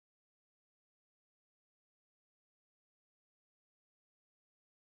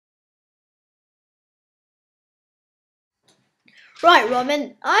Right,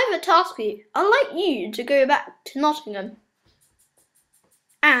 Robin, I have a task for you. I'd like you to go back to Nottingham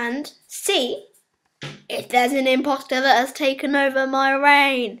and see if there's an imposter that has taken over my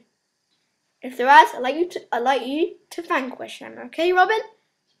reign. If there is, I'd like you to vanquish him. Okay, Robin?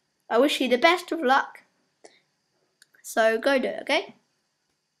 I wish you the best of luck. So go do it, okay?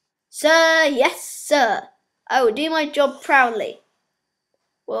 Sir, yes, sir. I will do my job proudly.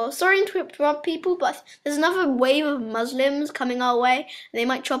 Well, sorry to interrupt people, but there's another wave of Muslims coming our way. They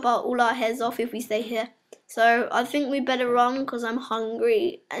might chop all our heads off if we stay here. So I think we better run because I'm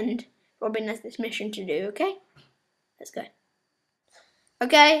hungry and Robin has this mission to do, okay? Let's go.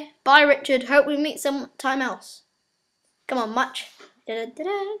 Okay, bye Richard. Hope we meet sometime else. Come on, Much. We're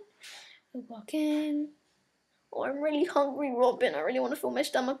walking. Oh, I'm really hungry, Robin. I really want to fill my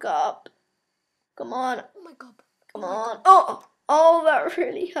stomach up. Come on. Oh my god. Come on. Oh, that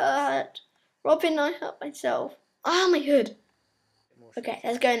really hurt. Robin, I hurt myself. Ah, my hood. Okay,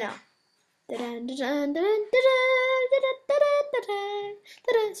 let's go now.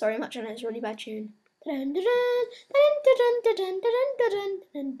 Sorry, Much, I know it's a really bad tune.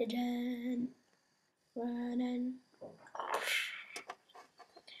 Running.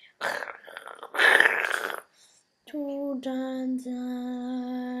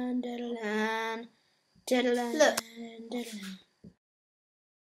 Look.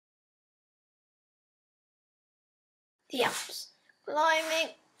 The Alps. Climbing.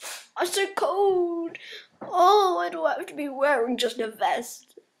 I'm so cold. Oh, why do I have to be wearing just a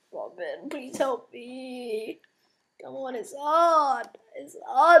vest? Robin, please help me. Come on, it's hard. It's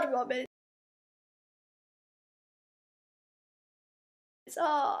hard, Robin. It's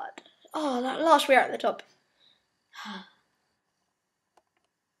hard. Oh, that last we're at the top.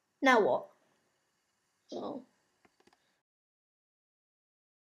 Now what? Oh.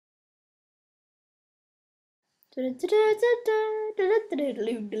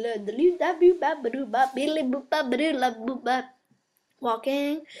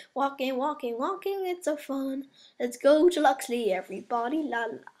 Walking, walking, walking, walking, it's so fun. Let's go to Luxley, everybody, la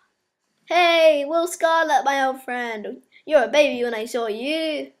la. Hey, Will Scarlet, my old friend. You're a baby when I saw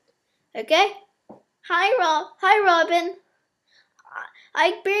you. Okay? Hi, Robin.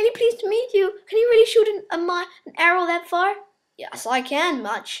 I'm really pleased to meet you. Can you really shoot an arrow that far? Yes, I can,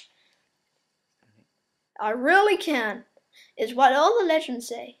 Much. I really can. It's what all the legends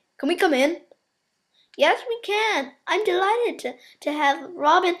say. Can we come in? Yes, we can. I'm delighted to have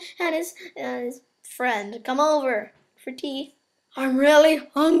Robin and his friend come over for tea. I'm really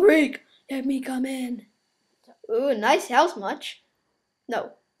hungry. Let me come in. Ooh, nice house, Much.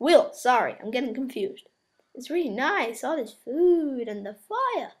 No, Will, sorry, I'm getting confused. It's really nice, all this food and the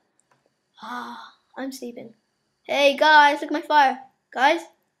fire. Ah, I'm sleeping. Hey, guys, look at my fire. Guys.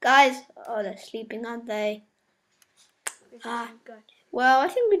 Oh, they're sleeping, aren't they? Well, I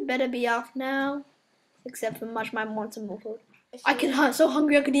think we'd better be off now. Except for Much might want some more food. I'm so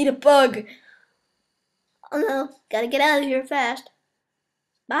hungry I could eat a bug. Oh no, gotta get out of here fast.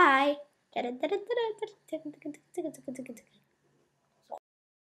 Bye.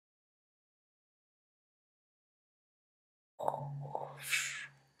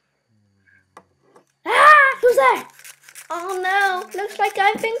 Ah, who's there? Oh no, looks like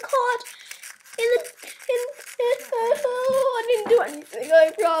I've been caught oh, I didn't do anything,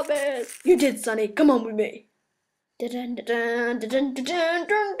 I promise. You did, Sonny. Come on with me.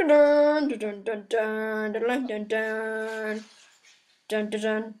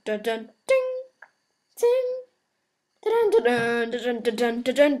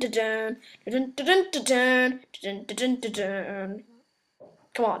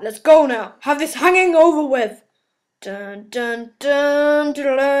 Come on, let's go now. Have this hanging over with. Dun dun dun dun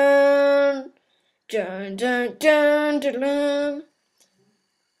dun dun dun dun dun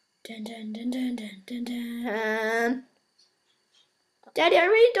dun dun dun dun dun dun. Daddy, I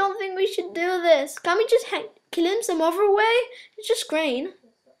really don't think we should do this. Can't we just kill him some other way? It's just grain.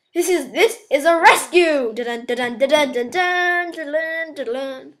 This is a rescue. Dun dun dun dun dun dun dun dun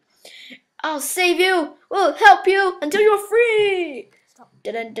dun. I'll save you. We'll help you until you're free.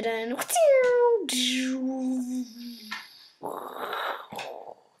 Dun dun dun.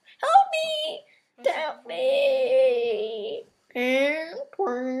 Help me! Help me!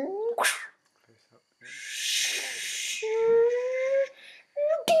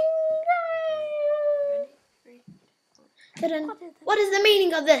 What is the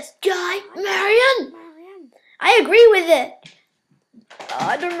meaning of this? Guy? Marion? I agree with it.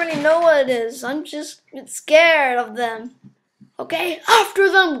 I don't really know what it is. I'm just scared of them. Okay, after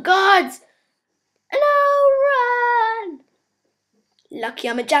them, gods! No, run! Lucky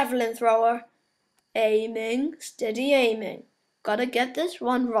I'm a javelin thrower. Aiming, steady aiming. Gotta get this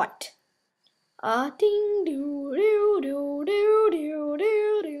one right. Ding doo doo doo doo doo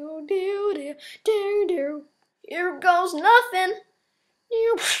doo doo doo doo doo. Here goes nothing.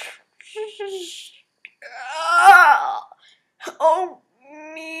 Oh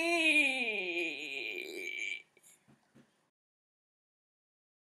me.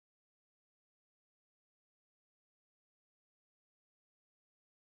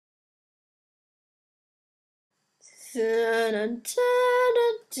 Dun, dun,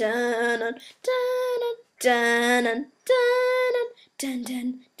 dun, dun, dun, dun,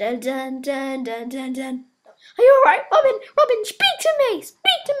 dun, dun, dun, dun, dun, dun. Are you alright, Robin? Robin, speak to me!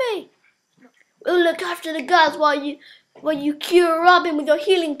 Speak to me! We'll look after the gods while you cure Robin with your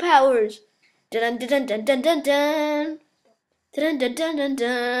healing powers. Dun dun dun dun dun dun. Dun dun dun dun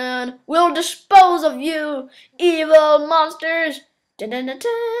dun. We'll dispose of you, evil monsters. Dun dun dun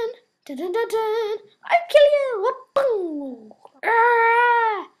dun. Dun dun dun dun. I'll kill you.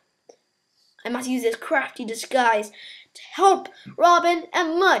 Ah! I must use this crafty disguise to help Robin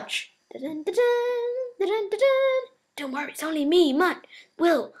and Mudge. Dun dun dun dun dun dun. Don't worry, it's only me, Mud.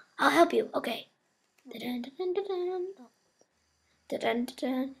 Will, I'll help you. Okay. Dun dun dun dun dun dun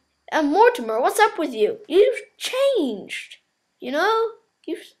dun. And Mortimer, what's up with you? You've changed. You know,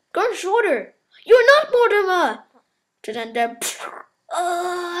 you've gone shorter. You're not Mortimer. Dun dun dun.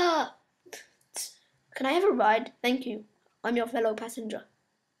 Can I have a ride? Thank you. I'm your fellow passenger.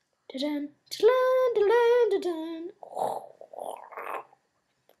 Dun dun dun dun dun.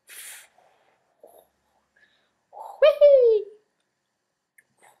 Whee!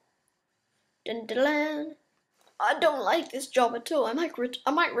 Dun dun dun. I don't like this job at all. I might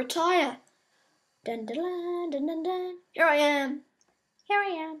retire. Dun dun dun dun dun dun. Here I am. Here I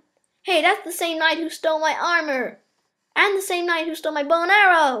am. Hey, that's the same knight who stole my armor, and the same knight who stole my bow and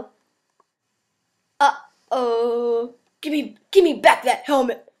arrow. Uh-oh. Give me back that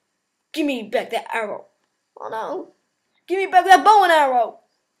helmet. Give me back that arrow. Oh no. Give me back that bow and arrow.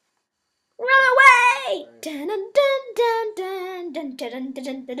 Run away! Dun dun dun dun dun dun dun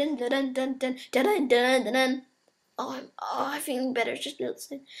dun dun dun dun dun dun dun dun. Oh, I'm feeling better. It's just a little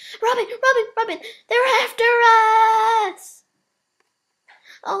thing. Robin! They're after us!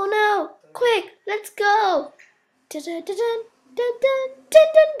 Oh no! Quick, let's go! Dun dun dun dun dun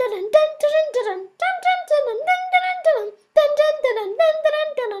dun dun dun dun dun.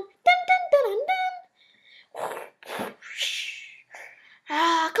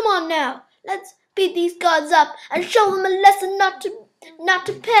 Ah, come on now. Let's beat these gods up and show them a lesson not to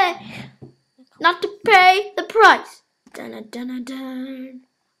pay the price. Dun dun dun dun.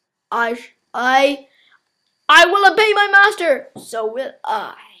 I will obey my master. So will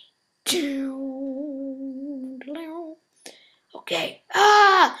I. Okay.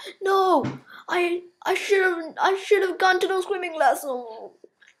 Ah, no. I should have gone to those swimming lessons.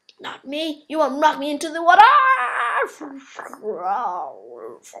 Not me. You won't knock me into the water.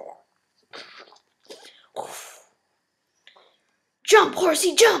 Jump,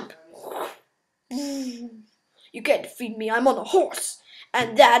 horsey, jump. You can't defeat me. I'm on a horse,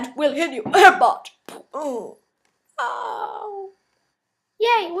 and that will hit you. Headbutt. Oh.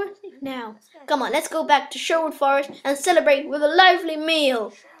 Yay, we're safe now. Come on, let's go back to Sherwood Forest and celebrate with a lively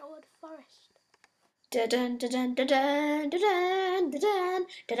meal. Sherwood Forest. Dun dun dun dun dun dun dun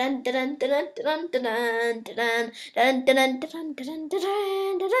dun dun dun dun dun dun dun dun.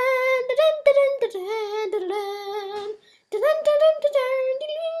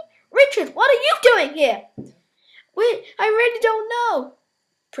 Richard, what are you doing here? Wait, I really don't know.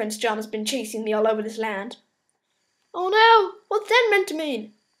 Prince John has been chasing me all over this land. Oh no, what's that meant to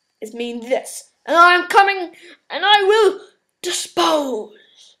mean? It means this, and I'm coming, and I will dispose.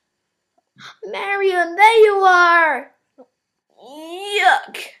 Marion, there you are.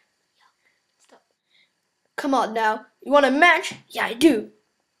 Yuck. Stop. Come on now, you want a match? Yeah, I do.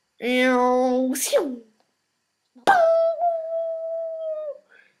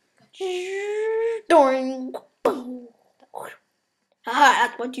 Doing. Haha,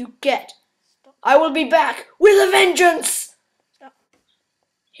 that's what you get. I will be back with a vengeance! Stop.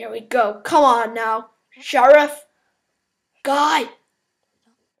 Here we go. Come on now. Sheriff. Guy.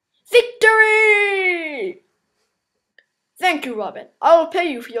 Victory! Thank you, Robin. I will pay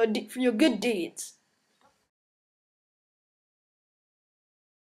you for your good deeds.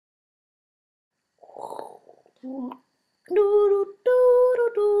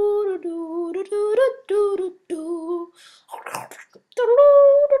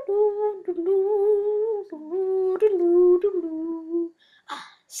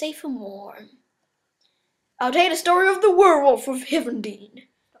 Safe and warm. I'll tell you the story of the werewolf of Hivendine.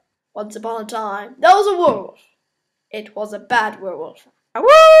 Once upon a time, there was a werewolf. It was a bad werewolf.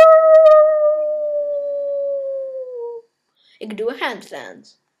 It could do a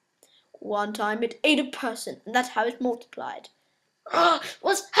handstand. One time it ate a person, and that's how it multiplied.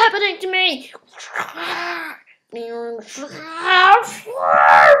 What's happening to me?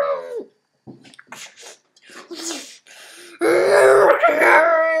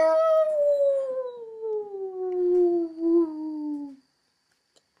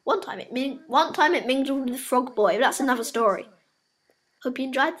 One time it mingled with the frog boy, but that's another story. Hope you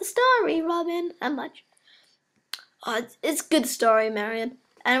enjoyed the story, Robin. How much? Oh, it's a good story, Marion.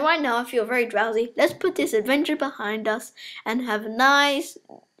 And right now I feel very drowsy. Let's put this adventure behind us and have a nice,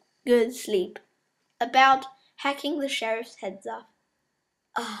 good sleep. About hacking the sheriff's heads off.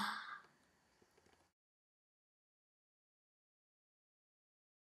 Ah.